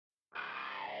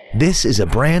This is a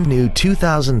brand new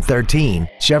 2013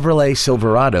 Chevrolet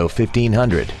Silverado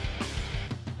 1500.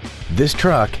 This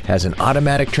truck has an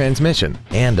automatic transmission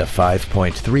and a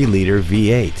 5.3-liter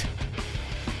V8.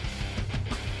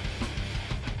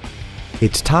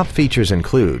 Its top features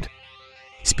include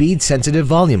speed-sensitive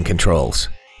volume controls,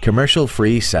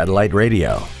 commercial-free satellite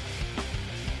radio,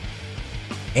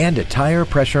 and a tire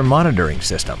pressure monitoring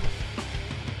system.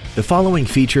 The following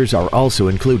features are also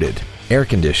included: air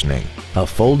conditioning, a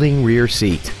folding rear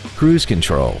seat, cruise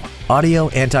control, audio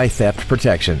anti-theft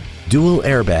protection, dual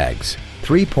airbags,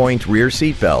 3-point rear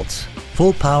seat belts,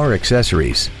 full power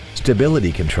accessories,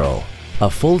 stability control, a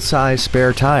full-size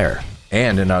spare tire,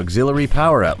 and an auxiliary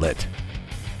power outlet.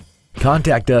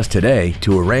 Contact us today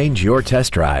to arrange your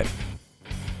test drive.